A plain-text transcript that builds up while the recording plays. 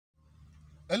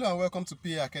Hello and welcome to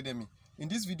PA Academy. In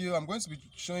this video, I'm going to be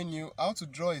showing you how to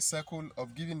draw a circle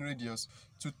of given radius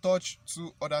to touch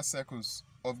two other circles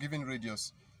of given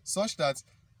radius, such that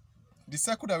the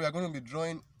circle that we are going to be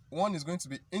drawing, one is going to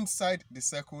be inside the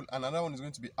circle and another one is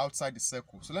going to be outside the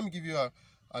circle. So let me give you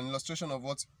an illustration of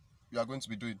what we are going to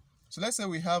be doing. So let's say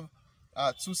we have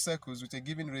two circles with a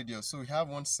given radius. So we have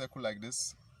one circle like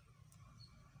this.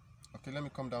 Okay, let me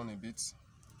come down a bit.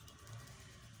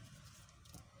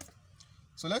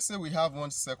 So let's say we have one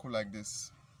circle like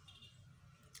this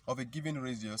of a given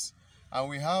radius, and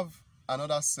we have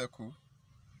another circle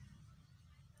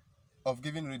of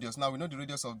given radius. Now we know the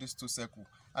radius of these two circles,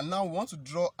 and now we want to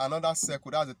draw another circle,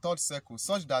 that's the third circle,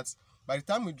 such that by the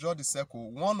time we draw the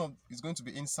circle, one is going to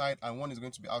be inside and one is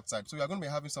going to be outside. So we are going to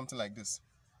be having something like this.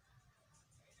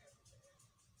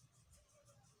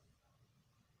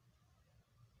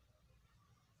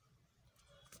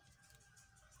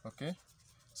 Okay,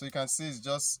 so you can see it's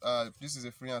just this is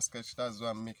a freehand sketch. That's why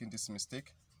I'm making this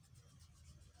mistake.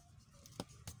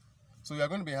 So we are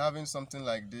going to be having something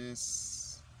like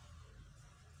this.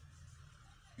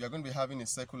 We are going to be having a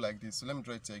circle like this. So let me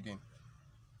draw it here again.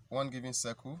 One given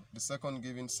circle, the second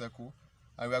given circle,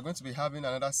 and we are going to be having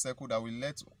another circle that will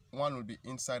let one will be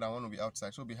inside and one will be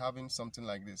outside. So we'll be having something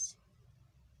like this.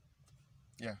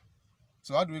 Yeah.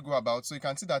 So how do we go about? So you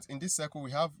can see that in this circle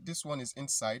we have this one is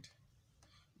inside,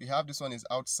 we have this one is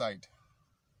outside.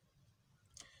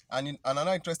 And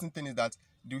another interesting thing is that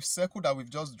the circle that we've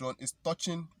just drawn is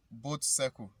touching both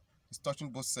circles. It's touching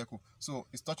both circles. So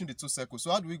it's touching the two circles.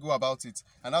 So how do we go about it?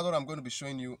 And that's what I'm going to be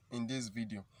showing you in this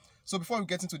video. So before we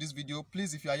get into this video,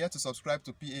 please, if you are yet to subscribe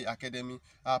to PA Academy,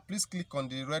 please click on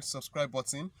the red subscribe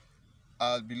button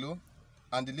below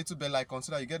and the little bell icon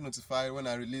so that you get notified when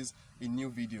I release a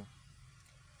new video.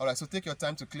 Alright, so take your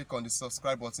time to click on the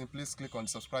subscribe button. Please click on the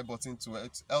subscribe button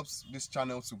it helps this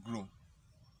channel to grow.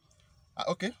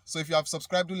 Okay, so if you have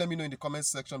subscribed, do let me know in the comment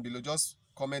section below. Just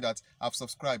comment that I've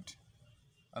subscribed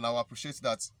and I'll appreciate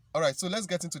that. Alright, so let's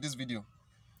get into this video.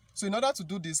 So in order to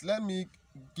do this, let me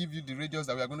give you the radius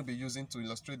that we are going to be using to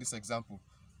illustrate this example.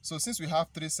 So since we have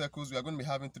three circles, we are going to be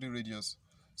having three radius.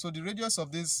 So the radius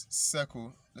of this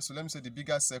circle, so let me say the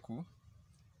bigger circle.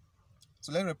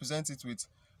 So let's represent it with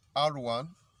R1.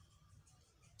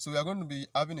 So we are going to be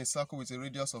having a circle with a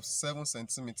radius of 7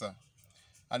 centimeters.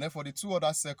 And then for the two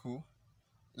other circles,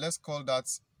 let's call that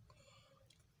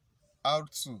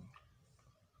R2.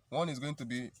 One is going to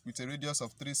be with a radius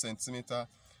of 3 centimeters.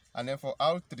 And then for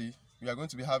R3, we are going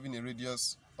to be having a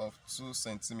radius of 2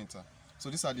 centimeters. So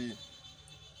these are the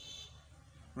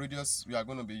radius we are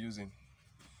going to be using.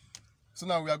 So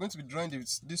now we are going to be drawing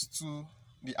these two,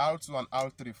 the R2 and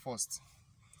R3 first.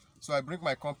 So I bring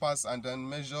my compass and then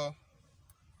measure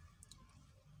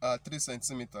 3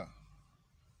 centimeters.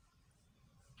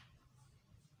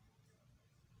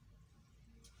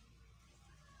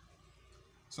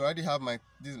 So I already have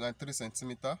this is my 3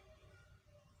 centimeters.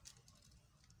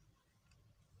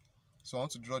 So I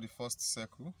want to draw the first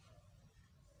circle.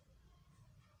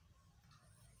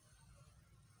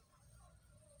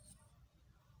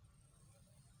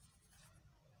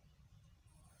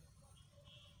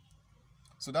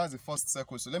 So that's the first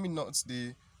circle. So let me note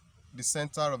the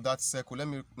center of that circle. Let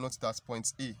me note it as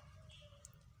point A.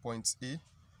 Point A.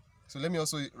 So let me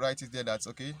also write it there that,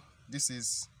 okay, this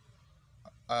is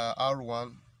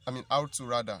R1, I mean R2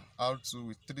 rather, R2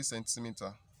 with 3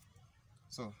 centimeters.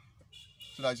 So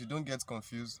that you don't get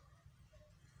confused.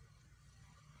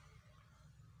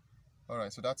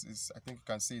 Alright, so that is, I think you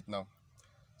can see it now.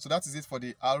 So that is it for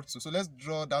the R2. So let's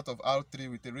draw that of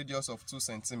R3 with a radius of 2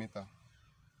 centimeters.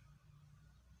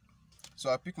 So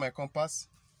I pick my compass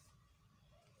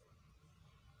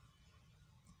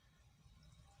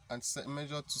and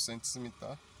measure 2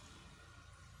 centimeters.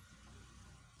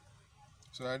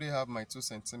 So I already have my 2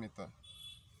 centimeters.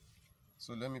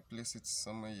 So let me place it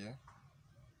somewhere here.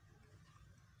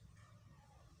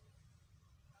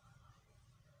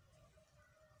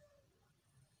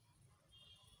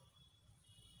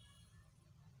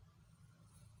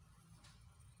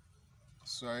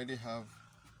 So I already have,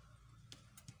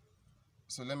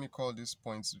 so let me call this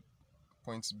point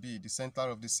B, the center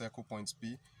of this circle, point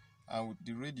B, and with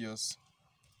the radius,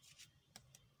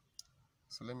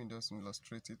 so let me just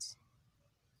illustrate it.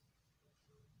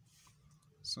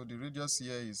 So the radius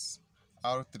here is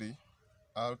R3,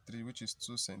 which is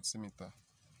 2 centimeters.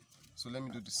 So let me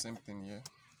do the same thing here.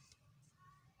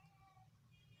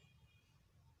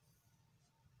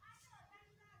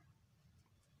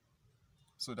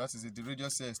 So that is it. The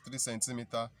radius here is 3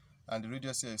 centimeters and the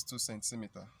radius here is 2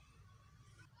 centimeters.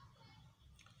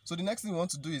 So the next thing we want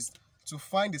to do is to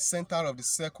find the center of the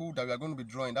circle that we are going to be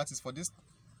drawing. That is for this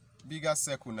bigger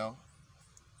circle now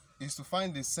is to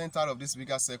find the center of this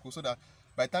bigger circle, so that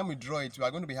by the time we draw it, we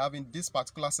are going to be having this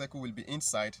particular circle will be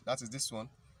inside, that is this one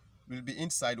will be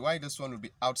inside, while this one will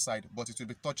be outside, but it will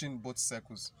be touching both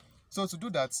circles. So to do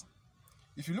that,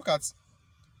 if you look at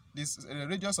this, the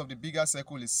radius of the bigger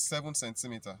circle is 7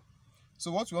 centimeters.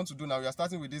 So what we want to do now, we are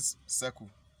starting with this circle.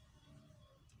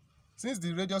 Since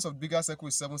the radius of bigger circle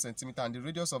is 7 centimeters and the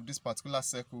radius of this particular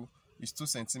circle is 2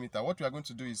 centimeters, what we are going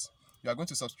to do is you are going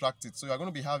to subtract it. So you are going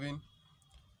to be having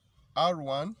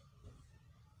R1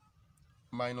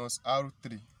 minus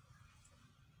R3.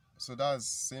 So that's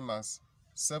same as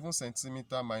 7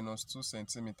 centimeters minus 2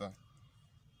 centimeters.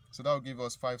 So that will give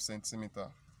us 5 centimeters.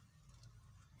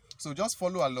 So just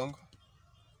follow along.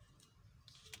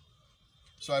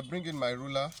 So I bring in my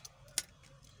ruler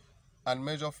and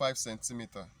measure 5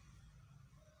 centimeters.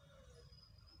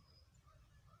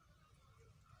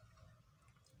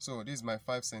 So this is my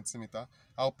 5 centimeters.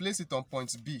 I'll place it on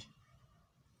point B.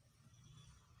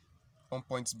 On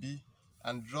point B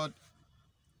and draw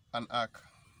an arc.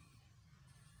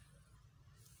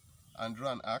 And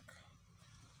draw an arc.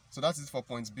 So that's it for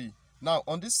point B. Now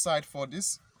on this side, for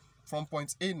this from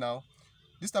point A now,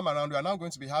 this time around we are now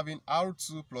going to be having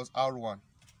R2 plus R1.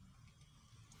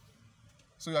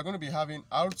 So we are going to be having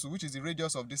R2, which is the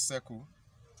radius of this circle,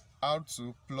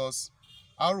 R2 plus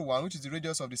R1, which is the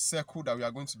radius of the circle that we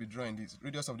are going to be drawing, this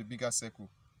radius of the bigger circle,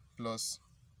 plus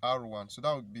R1. So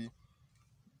that would be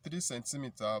 3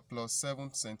 centimeters plus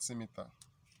 7 centimeters.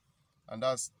 And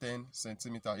that's 10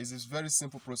 centimeters. It's a very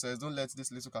simple process. Don't let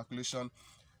this little calculation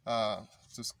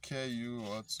to scare you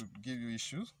or to give you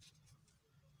issues.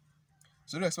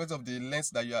 So irrespective of the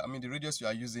length that the radius you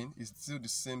are using, is still the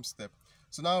same step.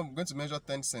 So now I'm going to measure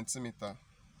 10 centimeters.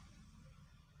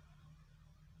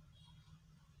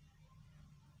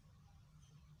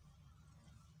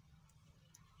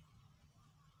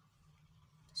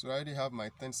 So I already have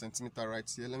my 10 centimeters right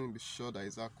here. Let me be sure that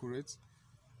it's accurate.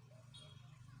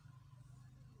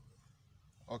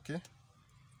 Okay.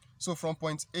 So from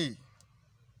point A,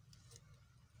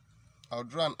 I'll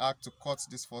draw an arc to cut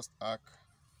this first arc.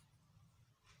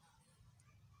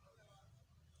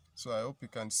 So I hope you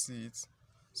can see it.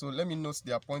 So let me note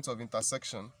their point of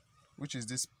intersection, which is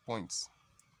this point.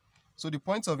 So the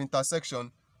point of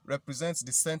intersection represents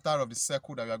the center of the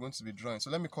circle that we are going to be drawing. So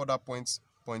let me call that point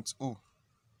O.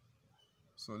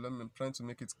 So I'm trying to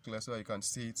make it clear so that you can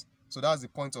see it. So that's the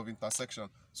point of intersection.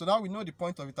 So now we know the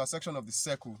point of intersection of the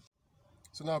circle.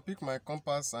 So now I'll pick my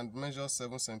compass and measure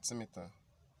 7 centimeters.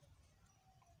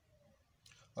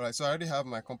 Alright, so I already have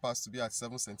my compass to be at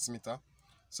 7 centimeters.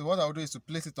 So what I'll do is to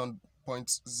place it on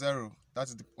point 0. That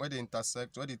is where they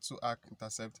intersect, where the two arcs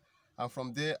intersect. And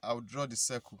from there, I'll draw the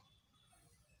circle.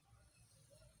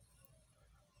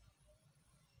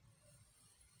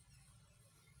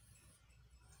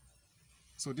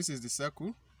 So this is the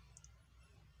circle.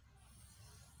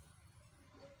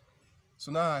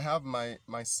 So now I have my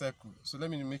circle. So let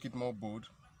me make it more bold.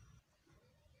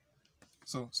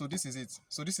 So this is it.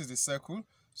 So this is the circle.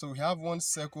 So we have one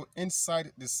circle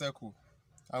inside the circle,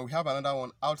 and we have another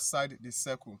one outside the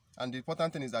circle. And the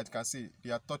important thing is that you can see they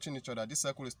are touching each other. This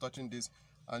circle is touching this,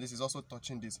 and this is also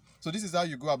touching this. So this is how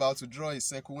you go about to draw a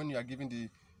circle when you are given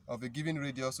of a given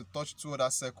radius to touch two other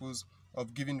circles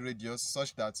of given radius,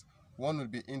 such that one will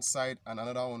be inside and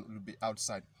another one will be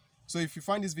outside. So if you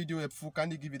find this video helpful,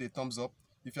 kindly give it a thumbs up.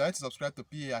 If you are yet to subscribe to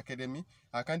PA Academy,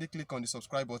 kindly click on the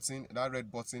subscribe button, that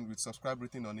red button with subscribe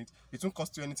written on it. It won't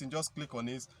cost you anything, just click on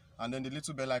it, and then the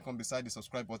little bell icon beside the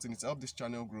subscribe button. It helps this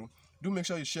channel grow. Do make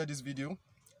sure you share this video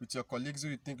with your colleagues who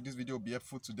you think this video will be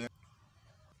helpful to them.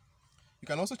 You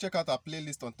can also check out our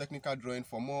playlist on technical drawing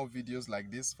for more videos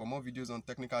like this. For more videos on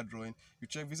technical drawing,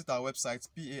 visit our website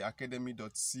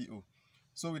paacademy.co.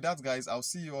 So with that, guys, I'll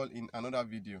see you all in another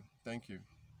video. Thank you.